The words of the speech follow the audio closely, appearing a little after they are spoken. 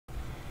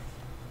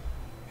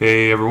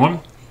Hey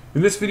everyone,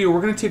 in this video we're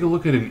going to take a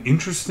look at an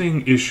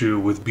interesting issue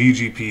with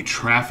BGP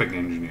traffic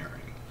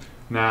engineering.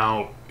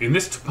 Now, in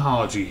this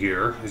topology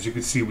here, as you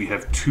can see, we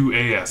have two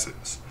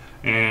ASs.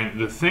 And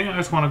the thing I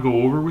just want to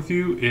go over with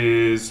you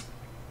is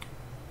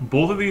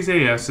both of these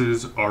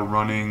ASs are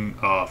running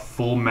a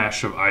full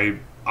mesh of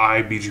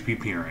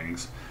BGP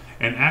peerings.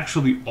 And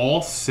actually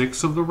all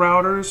 6 of the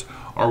routers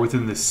are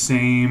within the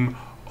same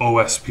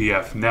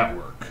OSPF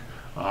network.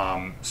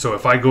 So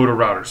if I go to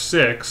router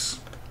 6,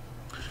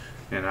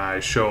 and I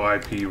show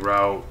IP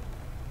route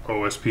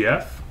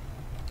OSPF,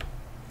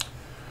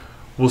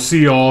 we'll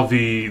see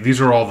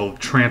these are all the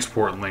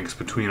transport links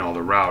between all the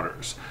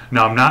routers.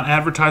 Now, I'm not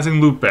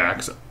advertising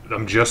loopbacks,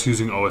 I'm just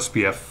using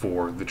OSPF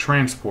for the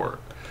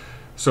transport.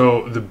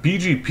 So the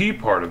BGP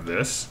part of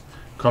this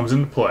comes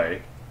into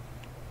play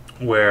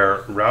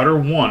where router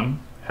 1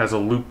 has a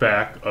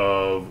loopback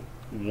of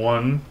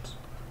 1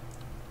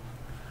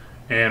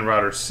 and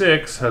router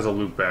 6 has a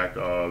loopback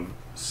of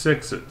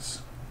 6s.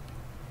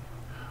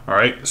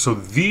 Alright, so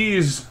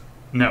these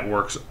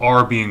networks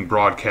are being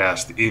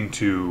broadcast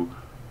into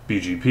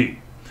BGP.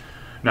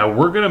 Now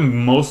we're going to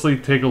mostly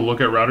take a look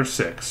at router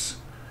 6,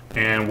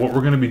 and what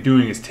we're going to be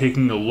doing is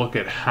taking a look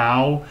at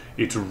how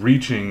it's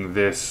reaching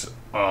this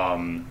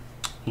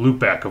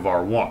loopback of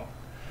R1.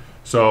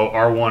 So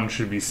R1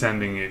 should be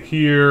sending it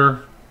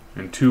here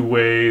in 2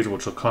 ways,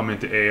 which will come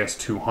into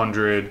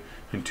AS200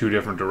 in 2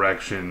 different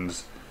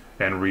directions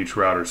and reach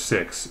router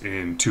 6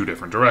 in 2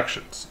 different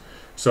directions.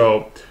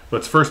 So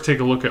let's first take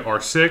a look at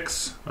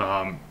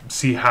R6,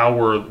 see how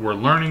we're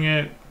learning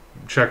it,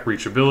 check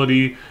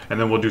reachability, and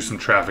then we'll do some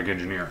traffic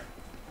engineering.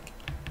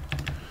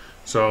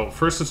 So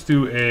first let's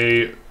do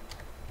a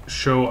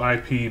show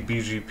IP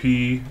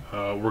BGP.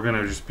 We're going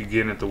to just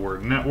begin at the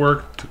word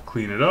network to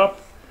clean it up.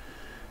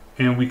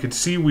 And we can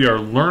see we are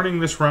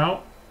learning this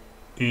route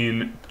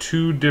in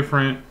 2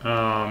 different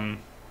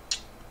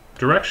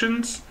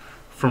directions,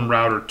 from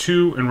router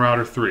 2 and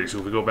router 3. So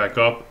if we go back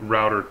up,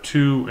 router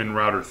 2 and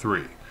router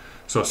 3.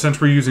 So since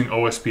we're using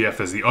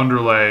OSPF as the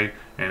underlay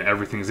and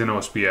everything's in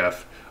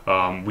OSPF,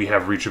 we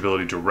have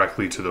reachability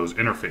directly to those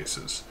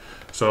interfaces.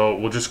 So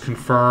we'll just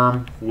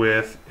confirm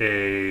with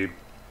a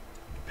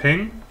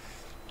ping,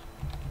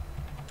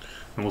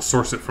 and we'll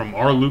source it from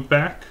our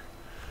loopback,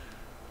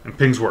 and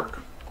pings work.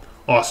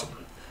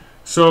 Awesome.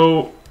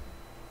 So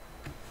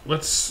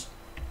let's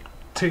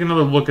take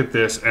another look at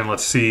this and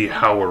let's see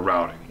how we're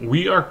routing.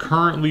 We are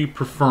currently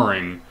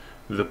preferring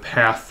the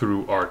path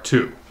through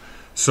R2.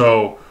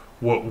 So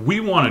what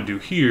we want to do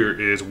here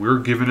is we're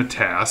given a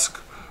task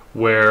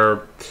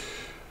where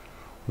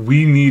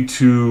we need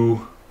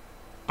to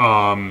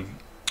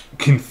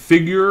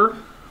configure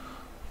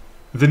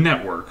the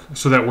network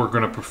so that we're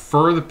going to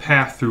prefer the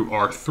path through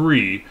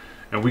R3,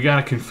 and we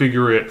got to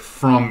configure it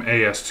from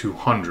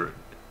AS200.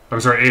 I'm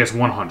sorry,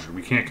 AS100.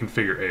 We can't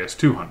configure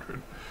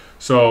AS200.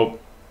 So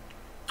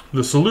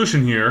the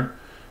solution here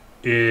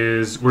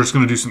is we're just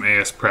going to do some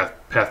AS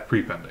path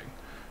prepending.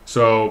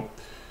 So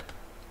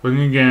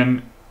looking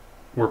again,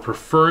 we're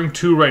preferring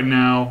 2 right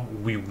now.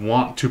 We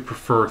want to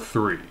prefer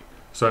 3.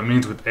 So that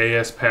means with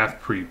AS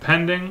path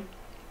prepending,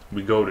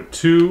 we go to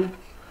 2,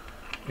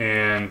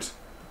 and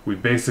we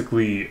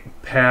basically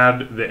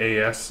pad the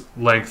AS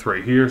length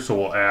right here. So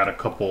we'll add a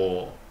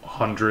couple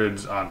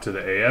hundreds onto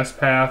the AS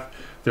path.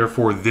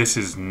 Therefore, this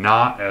is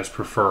not as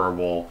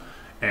preferable,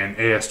 and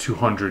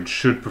AS200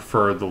 should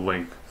prefer the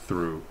link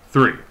through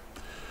 3.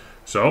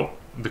 So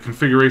the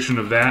configuration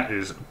of that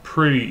is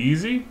pretty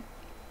easy.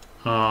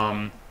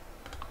 2,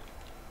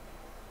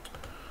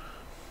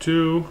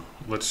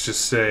 let's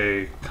just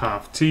say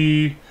conf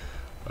t,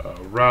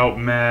 route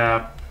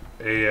map,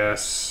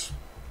 AS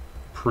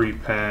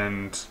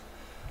prepend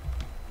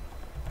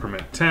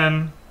permit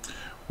 10.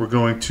 We're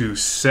going to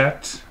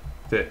set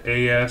the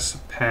AS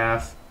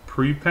path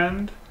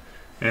prepend,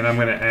 and I'm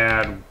going to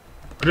add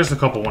just a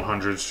couple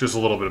 100s, just a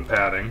little bit of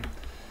padding.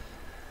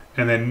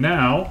 And then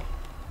now,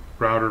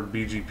 router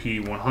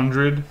BGP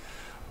 100,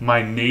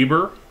 my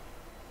neighbor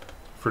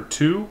for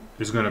 2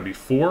 is going to be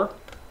 4.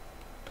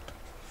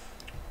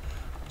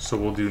 So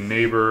we'll do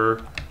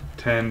neighbor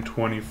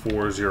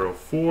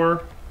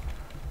 102404.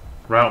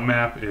 Route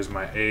map is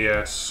my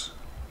AS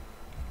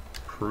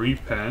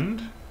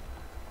prepend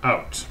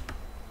out.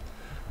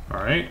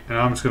 Alright, and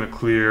I'm just going to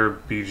clear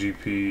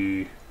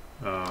BGP,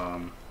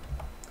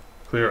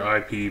 clear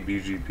IP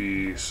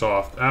BGP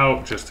soft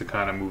out just to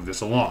kind of move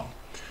this along.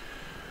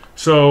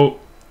 So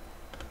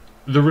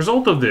the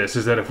result of this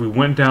is that if we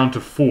went down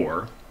to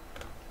 4,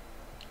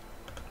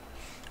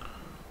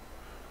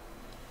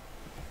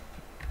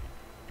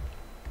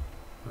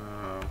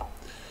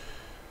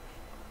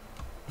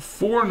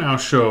 four now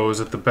shows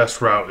that the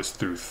best route is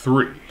through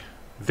 3.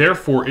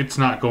 Therefore, it's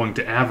not going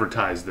to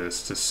advertise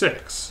this to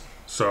 6.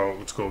 So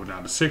let's go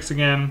down to 6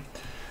 again,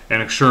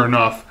 and sure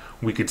enough,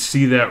 we could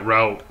see that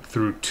route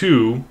through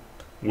 2,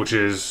 which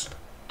is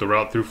the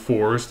route through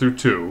 4 is through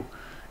 2,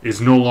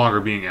 is no longer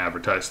being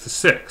advertised to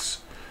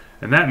 6.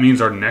 And that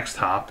means our next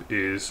hop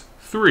is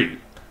 3.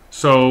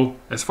 So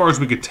as far as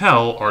we could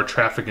tell, our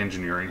traffic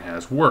engineering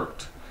has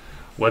worked.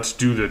 Let's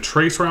do the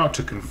trace route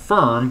to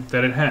confirm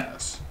that it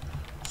has.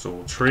 So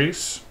we'll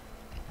trace,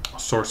 I'll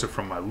source it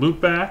from my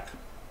loopback.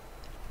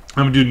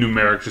 I'm going to do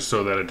numeric just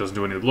so that it doesn't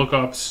do any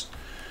lookups.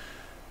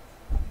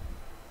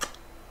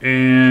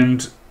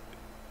 And,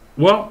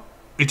 well,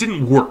 it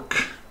didn't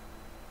work.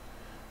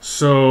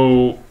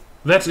 So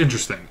that's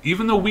interesting.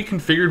 Even though we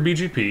configured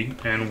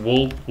BGP, and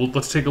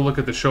let's take a look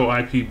at the show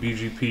IP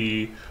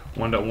BGP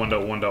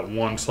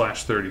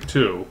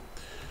 1.1.1.1/32.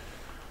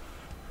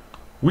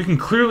 We can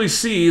clearly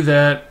see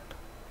that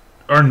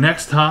our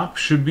next hop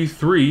should be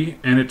 3,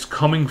 and it's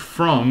coming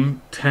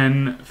from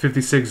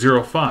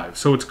 1056.05.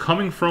 So it's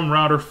coming from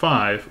router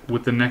 5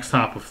 with the next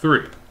hop of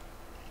 3.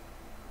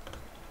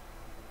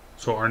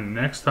 So our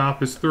next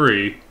hop is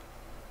 3,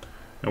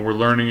 and we're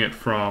learning it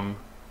from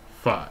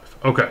 5.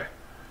 Okay.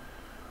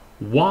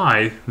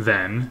 Why,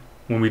 then,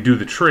 when we do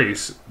the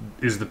trace,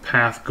 is the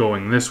path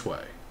going this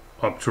way,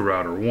 up to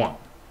router 1?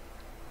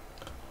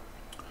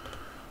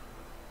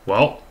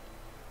 Well,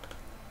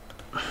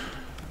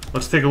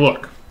 let's take a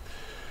look.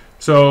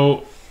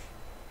 So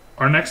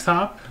our next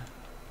hop,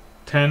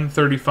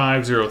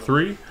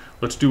 1035.03.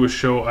 Let's do a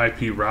show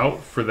IP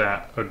route for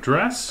that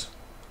address.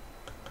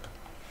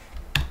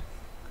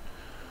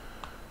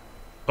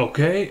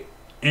 Okay,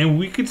 and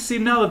we can see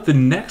now that the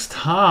next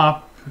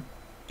hop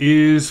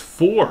is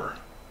 4.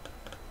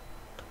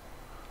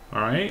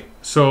 All right,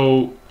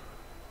 so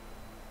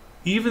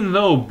even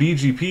though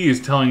BGP is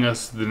telling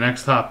us the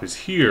next hop is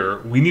here,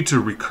 we need to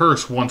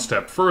recurse one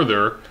step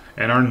further,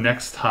 and our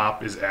next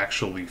hop is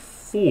actually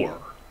 4.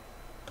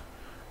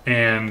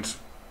 And,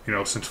 you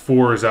know, since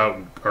 4 is out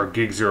our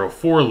gig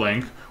 04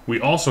 link, we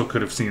also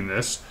could have seen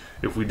this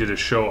if we did a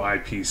show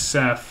IP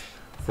ceph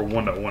for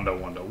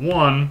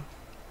 1.1.1.1.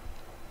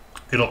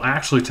 It'll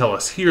actually tell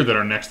us here that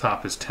our next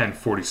hop is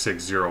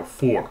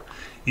 1046.04,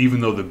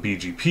 even though the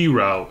BGP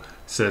route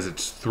says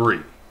it's 3.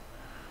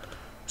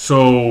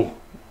 So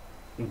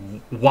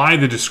why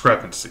the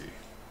discrepancy?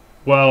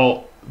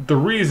 Well, the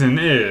reason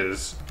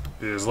is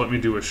let me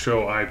do a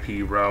show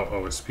IP route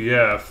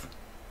OSPF.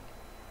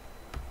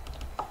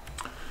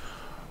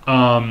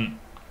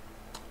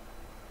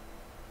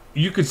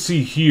 You could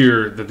see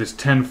here that this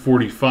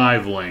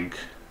 1045 link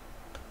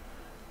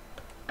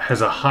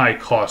has a high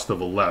cost of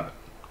 11.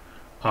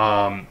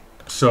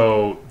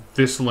 So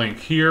this link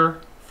here,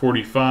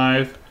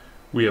 45,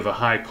 we have a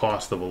high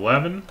cost of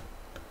 11.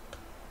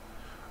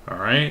 All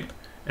right.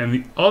 And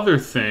the other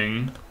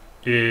thing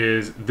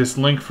is this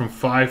link from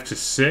 5 to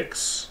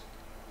 6.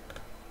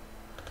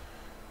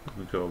 Let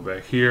me go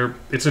back here.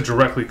 It's a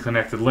directly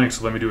connected link,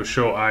 so let me do a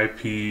show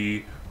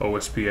IP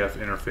OSPF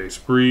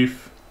interface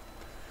brief.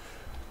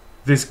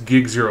 This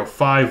gig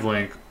 05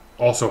 link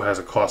also has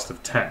a cost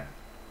of 10.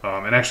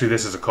 And actually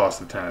this is a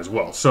cost of 10 as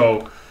well.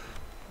 So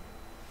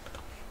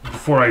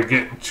before I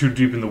get too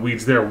deep in the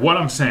weeds there, what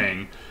I'm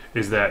saying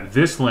is that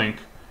this link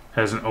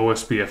has an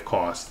OSPF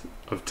cost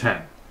of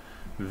 10.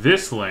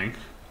 This link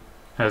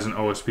has an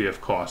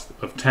OSPF cost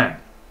of 10.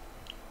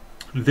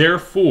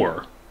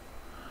 Therefore,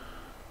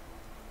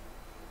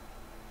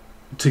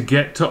 to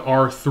get to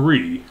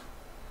R3,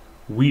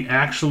 we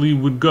actually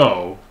would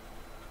go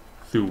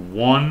through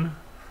 1,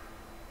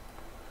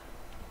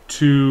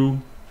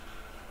 2,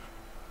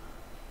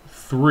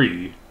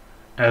 3,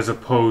 as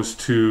opposed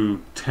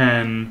to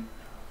 10,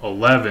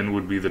 11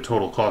 would be the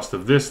total cost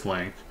of this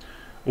link.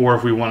 Or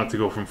if we wanted to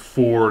go from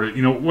 4 to,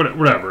 you know,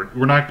 whatever.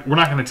 We're not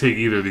going to take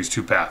either of these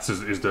two paths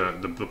is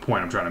the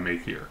point I'm trying to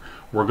make here.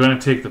 We're going to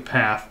take the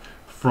path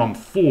from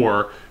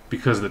 4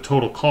 because the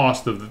total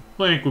cost of the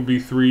link would be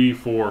 3,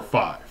 4,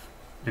 5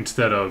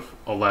 instead of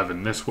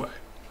 11 this way.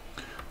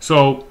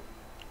 So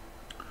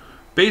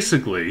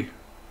basically,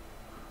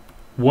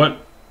 what,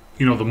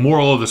 you know, the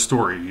moral of the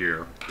story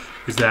here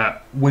is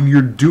that when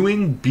you're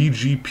doing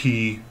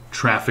BGP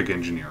traffic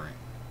engineering,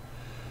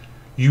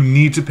 you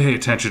need to pay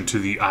attention to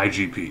the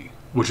IGP,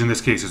 which in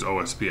this case is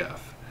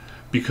OSPF,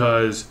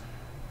 because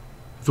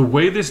the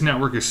way this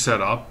network is set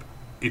up,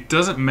 it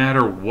doesn't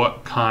matter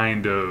what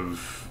kind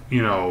of,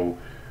 you know,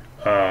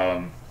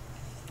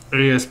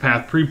 AS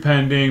path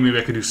prepending. Maybe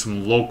I could do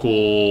some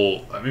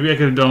local, maybe I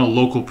could have done a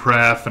local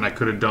pref, and I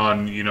could have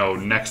done, you know,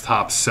 next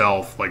hop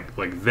self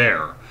like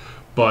there.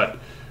 But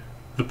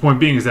the point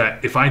being is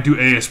that if I do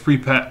AS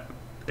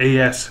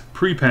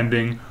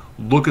prepending,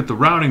 look at the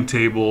routing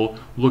table,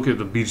 look at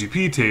the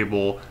BGP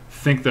table,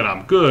 think that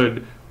I'm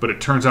good, but it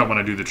turns out when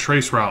I do the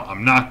trace route,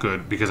 I'm not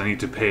good because I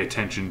need to pay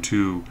attention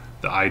to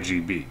the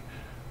IGB.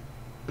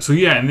 So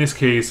yeah, in this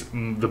case,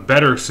 the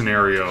better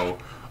scenario,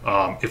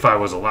 if I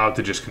was allowed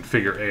to just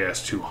configure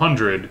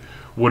AS200,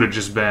 would have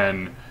just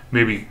been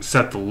maybe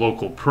set the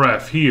local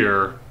pref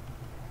here,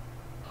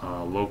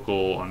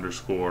 local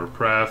underscore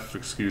pref,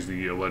 excuse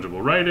the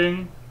illegible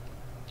writing,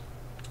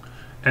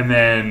 and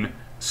then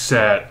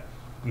set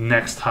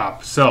next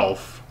hop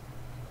self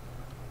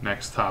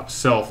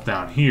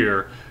down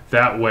here.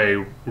 That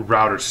way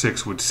router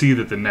 6 would see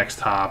that the next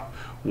hop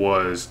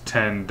was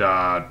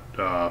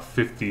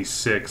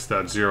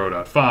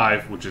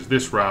 10.56.0.5, which is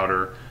this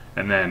router,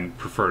 and then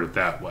preferred it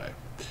that way.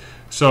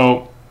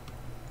 So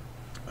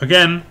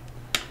again,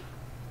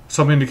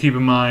 something to keep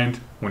in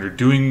mind when you're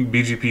doing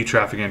BGP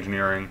traffic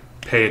engineering,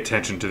 pay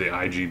attention to the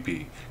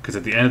IGP. Because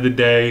at the end of the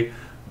day,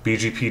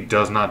 BGP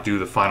does not do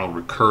the final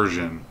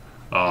recursion.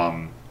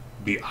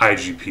 The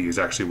IGP is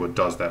actually what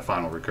does that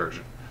final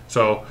recursion.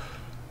 So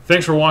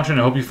thanks for watching.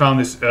 I hope you found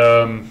this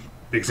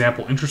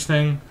example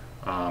interesting.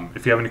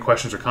 If you have any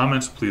questions or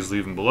comments, please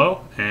leave them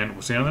below, and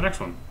we'll see you on the next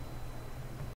one.